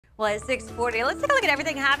Well, it's 6:40. Let's take a look at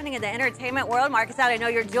everything happening in the entertainment world. Marcus, I know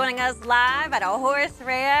you're joining us live at a horse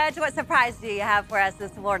ranch. What surprise do you have for us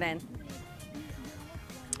this morning?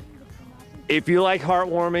 If you like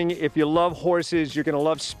heartwarming, if you love horses, you're going to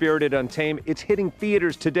love Spirited Untamed. It's hitting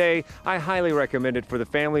theaters today. I highly recommend it for the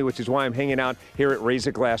family, which is why I'm hanging out here at Raise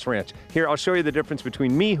a Glass Ranch. Here, I'll show you the difference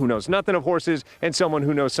between me, who knows nothing of horses, and someone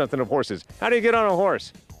who knows something of horses. How do you get on a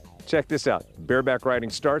horse? Check this out. Bareback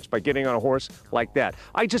riding starts by getting on a horse like that.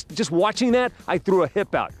 Just watching that, I threw a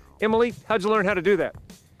hip out. Emily, how'd you learn how to do that?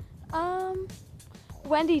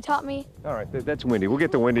 Wendy taught me. All right, that's Wendy. We'll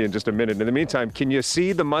get to Wendy in just a minute. In the meantime, can you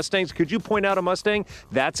see the Mustangs? Could you point out a Mustang?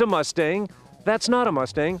 That's a Mustang. That's not a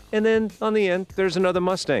Mustang. And then on the end, there's another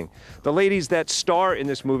Mustang. The ladies that star in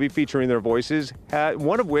this movie featuring their voices,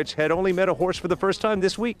 one of which had only met a horse for the first time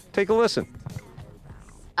this week. Take a listen.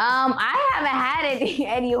 I haven't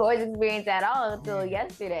had any horse experience at all until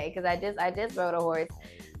yesterday because I just rode a horse.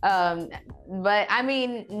 But I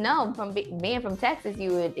mean, no, from being from Texas,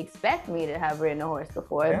 you would expect me to have ridden a horse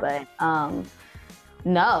before, yeah. But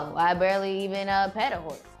no, I barely even pet a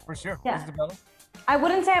horse. For sure. Yeah. I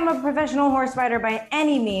wouldn't say I'm a professional horse rider by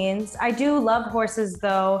any means. I do love horses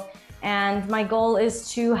though, and my goal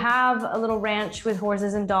is to have a little ranch with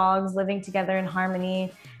horses and dogs living together in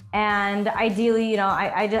harmony. And ideally, you know,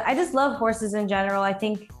 I just love horses in general. I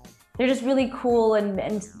think they're just really cool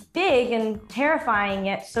and big and terrifying,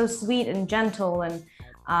 yet so sweet and gentle. And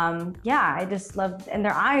yeah, I just love, and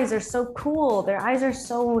their eyes are so cool. Their eyes are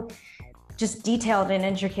so just detailed and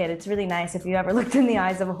intricate. It's really nice. If you ever looked in the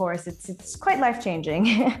eyes of a horse, it's quite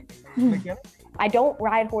life-changing. I don't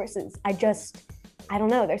ride horses. I don't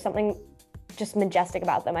know. There's something just majestic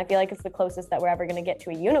about them. I feel like it's the closest that we're ever going to get to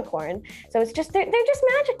a unicorn. So it's just, they're just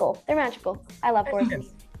magical. They're magical. I love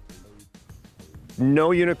horses.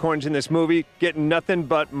 No unicorns in this movie, getting nothing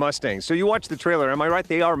but Mustangs. So you watch the trailer, am I right?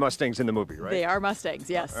 They are Mustangs in the movie, right? They are Mustangs,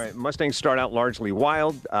 yes. All right, Mustangs start out largely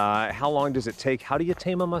wild. How long does it take? How do you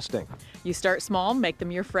tame a Mustang? You start small, make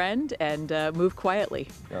them your friend, and move quietly.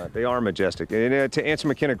 They are majestic. And to answer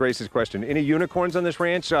McKenna Grace's question, any unicorns on this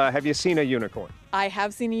ranch? Have you seen a unicorn? I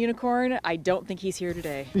have seen a unicorn. I don't think he's here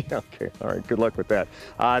today. Yeah, okay. All right, good luck with that.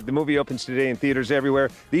 The movie opens today in theaters everywhere.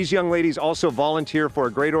 These young ladies also volunteer for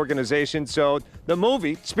a great organization, so the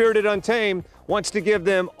movie, Spirited Untamed, wants to give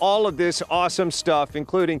them all of this awesome stuff,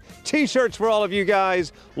 including t-shirts for all of you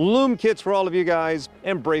guys, loom kits for all of you guys,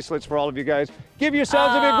 and bracelets for all of you guys. Give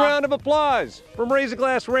yourselves a big round of applause from Raise a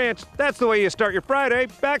Glass Ranch. That's the way you start your Friday.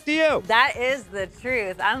 Back to you. That is the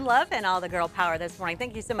truth. I'm loving all the girl power this morning.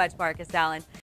 Thank you so much, Marcus Allen.